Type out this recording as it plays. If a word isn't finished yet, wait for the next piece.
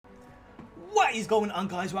What is going on,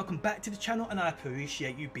 guys? Welcome back to the channel and I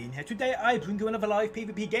appreciate you being here. Today I bring you another live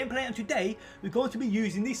PvP gameplay and today we're going to be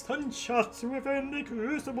using these sunshots within the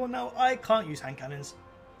Crucible. Now I can't use hand cannons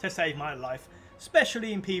to save my life,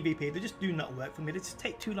 especially in PvP. They just do not work for me. They just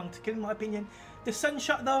take too long to kill in my opinion. The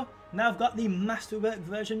sunshot though, now I've got the masterwork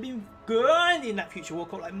version, been grinding that future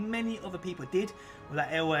walkout like many other people did. Well,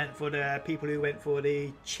 that it went for the people who went for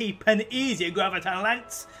the cheap and easier graviton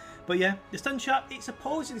lance. But yeah, the sunshot, it's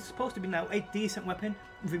supposed to be now a decent weapon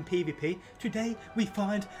within PvP. Today we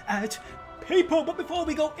find out people. But before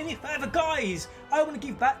we go any further, guys, I want to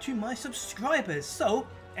give back to my subscribers. So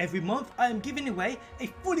every month I am giving away a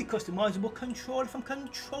fully customizable controller from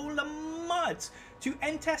Controller Mods. To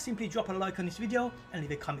enter, simply drop a like on this video and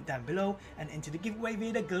leave a comment down below and enter the giveaway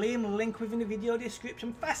via the Gleam link within the video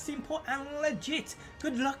description. Fast, simple and legit.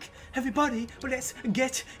 Good luck everybody, but let's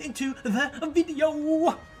get into the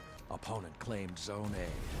video. Opponent claimed Zone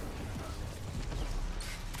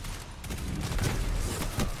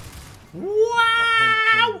A. Wow!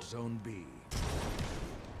 Opponent claimed Zone B.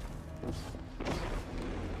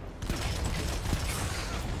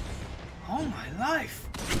 Oh my life!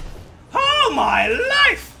 Oh my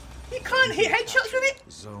life! You can't hit headshots with it?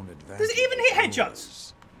 Zone advantage. Does it even hit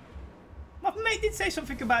headshots? My mate did say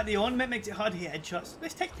something about the ornament makes it hard to hit headshots.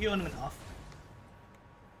 Let's take the ornament off.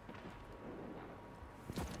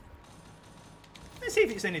 Let's see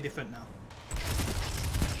if it's any different now.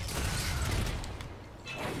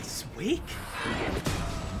 It's weak.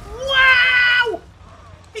 Wow!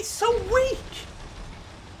 It's so weak.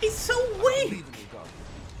 It's so weak.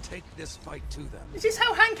 Take this fight to them. Is this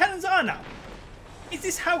how hand cannons are now? Is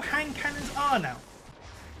this how hand cannons are now?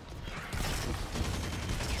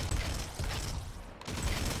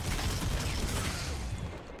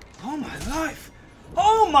 Oh my life!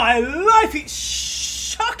 Oh my life! It's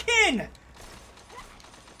shocking!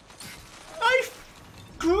 I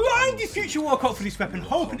grinded future walkout for this weapon,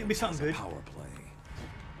 hoping it'd be something good. Power play.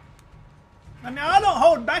 I mean, I don't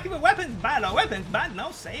hold back if a weapon's bad. A weapon's bad,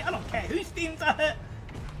 no say. I don't care whose teams are hurt.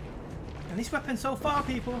 And this weapon so far,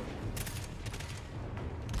 people.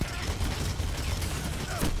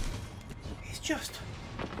 It's just.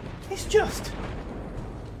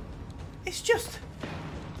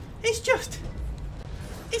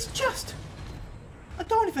 I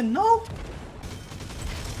don't even know.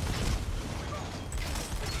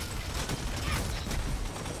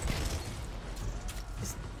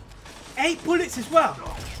 It's 8 bullets as well.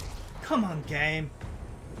 Come on, game.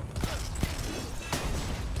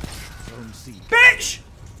 Bitch!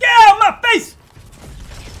 Get out of my face!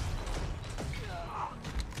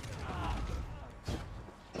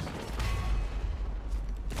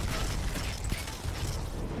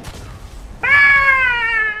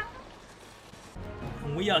 Ah!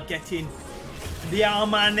 And we are getting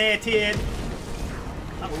dominated.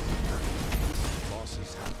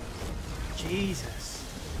 Jesus.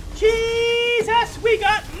 Jesus! We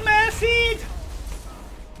got mercied!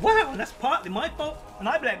 Wow, that's partly my fault. And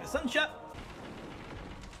I blame the sunshot.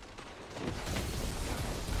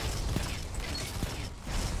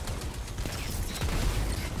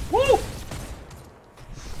 Woo!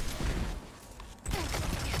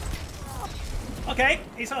 Okay,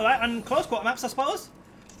 it's alright on close quarter maps, I suppose.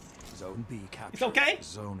 Zone B captured. It's okay.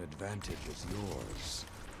 Zone advantage is yours.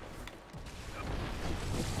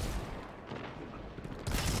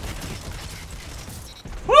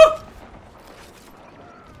 Woo!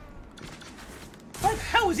 Where the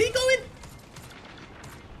hell is he going?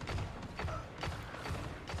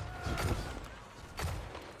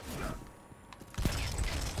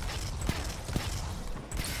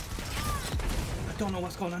 I don't know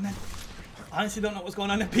what's going on there. I honestly don't know what's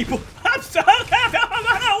going on there, people. I'm so confused.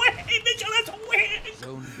 Vigilance win.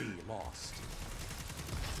 Zone B lost.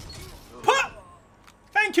 Pop!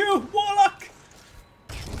 Thank you, Warlock.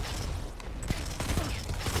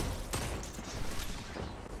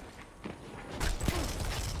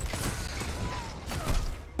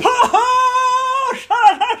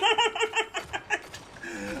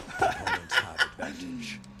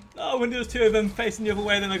 Oh, when there was 2 of them facing the other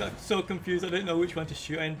way, then I got so confused I didn't know which one to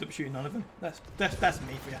shoot. I ended up shooting none of them. That's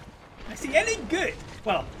me for you. I see any good.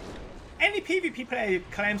 Well, any PvP player who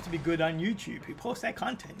claims to be good on YouTube who posts their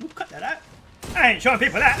content, we'll cut that out. I ain't showing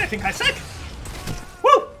people that. They think I suck.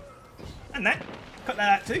 Woo! And that. Cut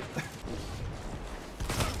that out too.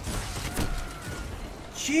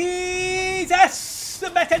 Jesus! The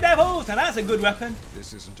better devils! Now that's a good weapon.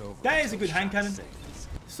 This isn't over. That is a good hand cannon.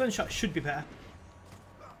 Sunshot should be better.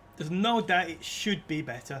 There's no doubt it should be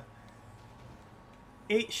better.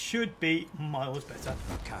 It should be miles better.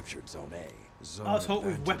 Captured Zone A. Zone I was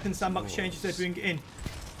hoping with weapon sandbox changes they'd bring it in.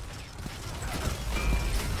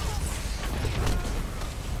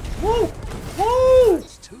 Woo! Woo!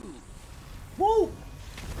 That's two. Woo!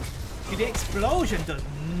 See, the explosion does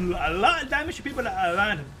a lot of damage to people that are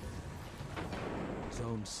around him.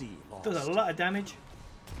 Zone C lost. Does a lot of damage.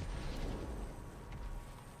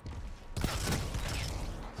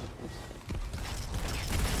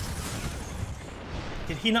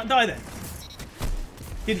 Did he not die then?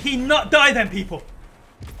 Did he not die then, people?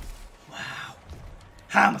 Wow.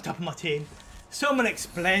 How am I top of my team? Someone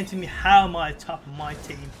explain to me how am I top of my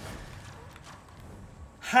team?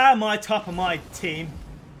 How am I top of my team?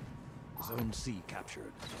 Zone C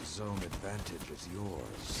captured. Zone advantage is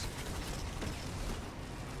yours.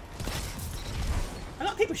 A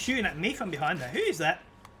lot of people shooting at me from behind there. Who is that?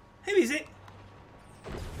 Who is it?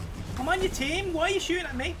 I'm on your team. Why are you shooting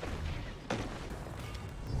at me?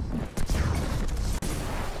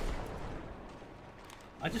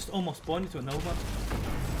 I just almost spawned into a Nova.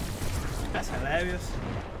 That's hilarious.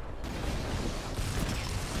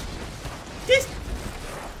 This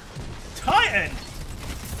Titan!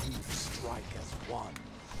 You strike as one.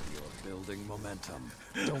 You're building momentum.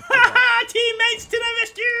 Don't give up. Teammates to the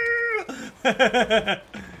rescue!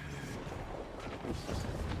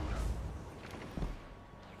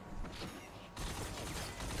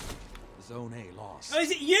 Zone A lost. Oh,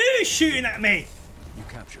 is it you shooting at me? You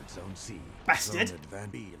captured Zone C. Bastard. Zone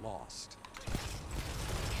advantage lost.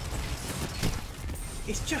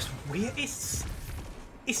 It's just weird. It's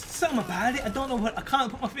something about it. I don't know what. I can't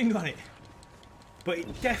put my finger on it. But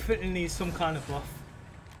it definitely needs some kind of buff.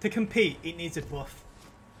 To compete, it needs a buff.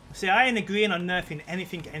 See, I ain't agreeing on nerfing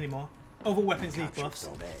anything anymore. Other weapons need buffs.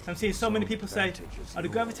 I'm seeing so many people say, oh, the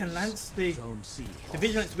Graviton Lance, the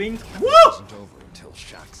Vigilance Wing. Woo!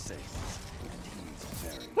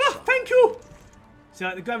 Oh, thank you! So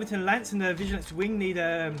like, the Graviton Lance and the Vigilance Wing need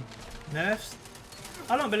nerfs.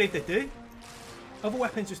 I don't believe they do. Other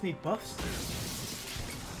weapons just need buffs.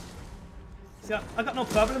 So I got no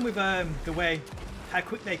problem with the way, how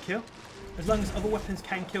quick they kill. As long as other weapons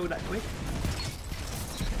can kill that quick.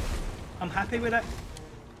 I'm happy with it.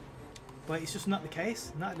 But it's just not the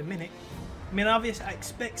case. Not at the minute. I mean, obviously I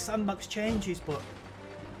expect sandbox changes, but...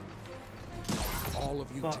 All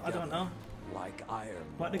of you I don't know. Like iron.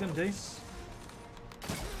 What are they going to do?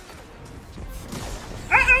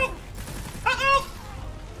 Uh-oh! Uh-oh!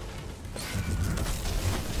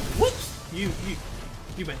 Whoops!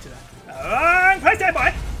 You went to that. Wrong place there,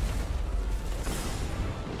 boy!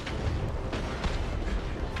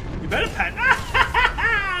 You better pan.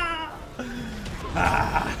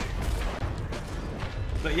 Ah.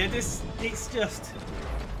 But yeah, it's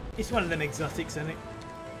one of them exotics, isn't it?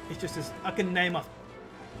 It's just as I can name off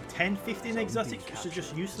 10, 15 exotics which are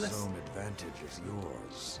just useless. Zone advantage is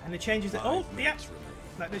yours. And the changes that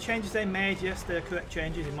like the changes they made, yes, they're correct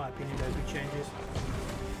changes in my opinion. They're good changes.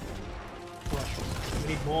 But we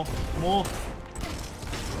need more.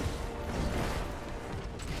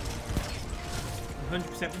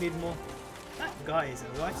 100% we need more. That guy is a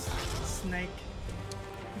right snake.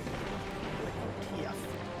 WTF.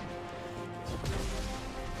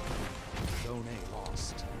 Zone A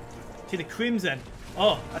lost. To the Crimson.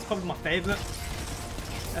 Oh, that's probably my favourite.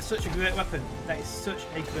 That's such a great weapon. That is such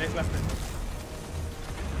a great weapon.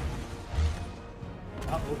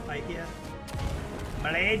 Uh-oh, right here.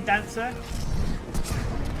 Blade Dancer.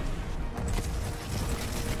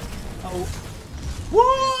 Uh-oh.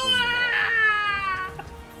 Whoa!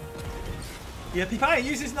 Yeah, people, I ain't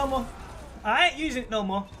using this no more. I ain't using it no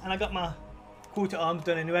more. And I got my quarter arms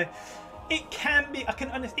done anyway. It can be, I can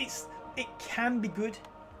honestly, it can be good.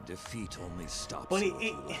 Defeat only stops. But it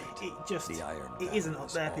isn't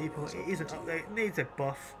up there, people. It isn't up there. It needs a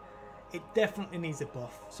buff. It definitely needs a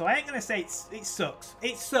buff. So I ain't gonna say it sucks.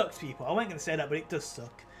 It sucks, people. I ain't gonna say that, but it does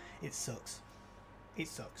suck. It sucks. It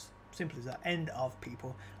sucks. Simple as that. End of,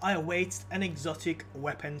 people. I await an exotic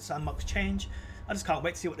weapon sandbox change. I just can't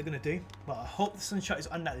wait to see what they're gonna do. But I hope the Sunshot is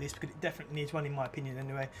on that list because it definitely needs one, in my opinion.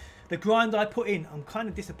 Anyway, the grind I put in, I'm kind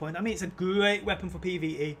of disappointed. I mean, it's a great weapon for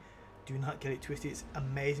PvE. Do not get it twisted. It's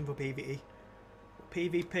amazing for PvE. But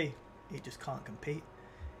PvP, it just can't compete.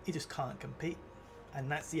 It just can't compete. And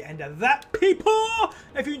that's the end of that, people.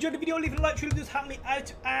 If you enjoyed the video, leave a like. Truly does help me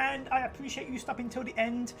out, and I appreciate you stopping till the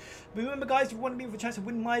end. But remember, guys, if you want to be with a chance to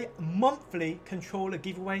win my monthly controller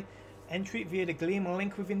giveaway, enter it via the Gleam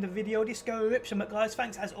link within the video description. But guys,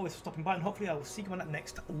 thanks as always for stopping by, and hopefully I will see you on that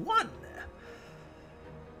next one.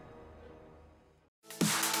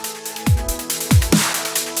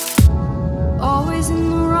 Always in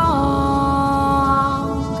the wrong,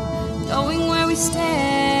 knowing where we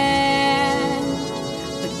stand,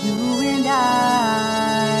 but you and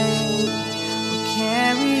I will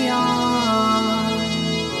carry on.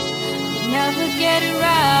 We never get it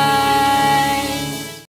right.